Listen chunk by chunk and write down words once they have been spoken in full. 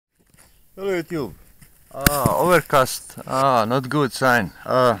Hello YouTube. Overcast. Not good sign.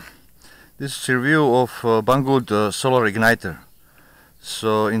 This is a review of banggood solar igniter.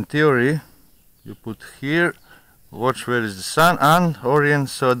 So in theory, you put here, watch where is the sun, and orient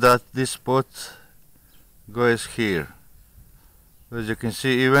so that this spot goes here. As you can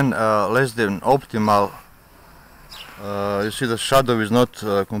see, even less than optimal. You see the shadow is not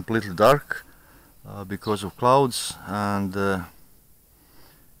completely dark because of clouds, and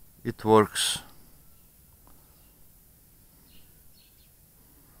it works.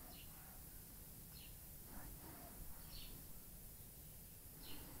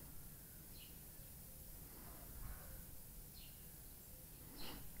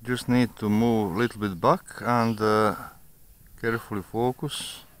 Just need to move a little bit back and carefully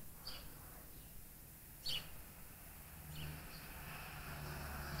focus.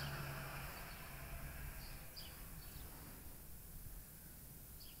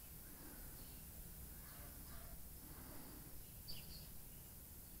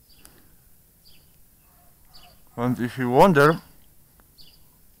 And if you wonder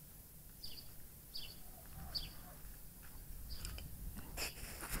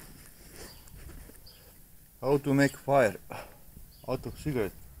how to make fire out of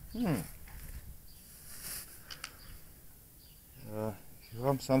cigarette, if you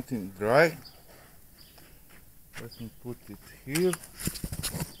want something dry, let me put it here.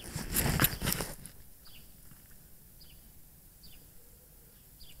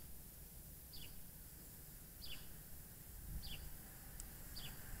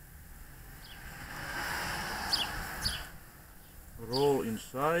 Roll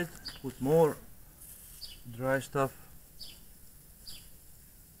inside, put more dry stuff.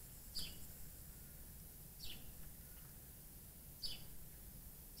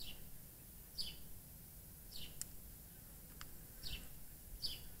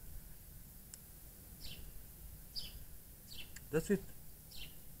 That's it.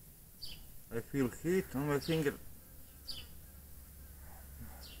 I feel heat on my finger.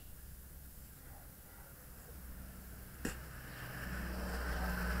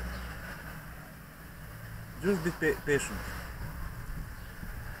 Just be patient.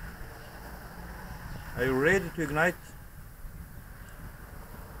 Are you ready to ignite?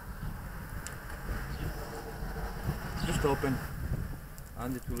 Just open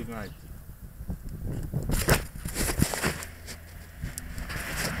and it will ignite.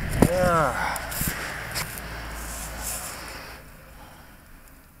 Yeah.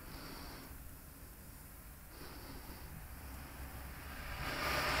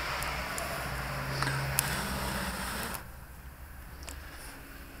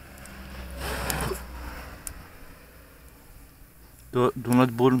 Do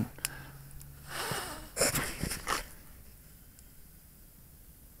not burn.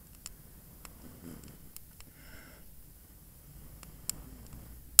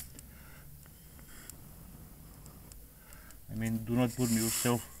 I mean, do not burn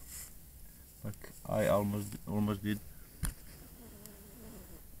yourself, like I almost did.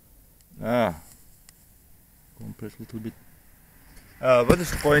 Compress a little bit. What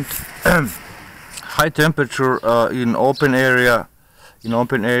is the point? High temperature in open area,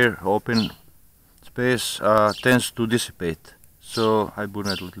 open space tends to dissipate. So I burn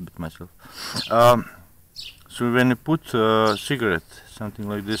it a little bit myself. So when you put cigarette, something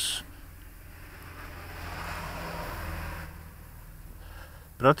like this,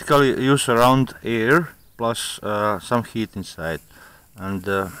 practically use around air plus some heat inside, and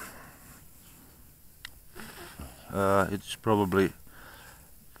it's probably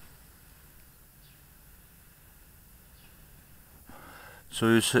so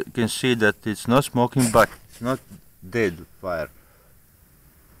you can see that it's not smoking, but it's not dead fire.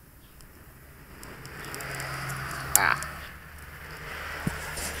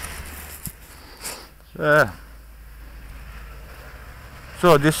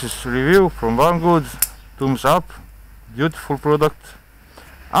 So this is review from banggood. Thumbs up, beautiful product,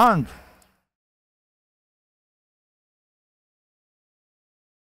 and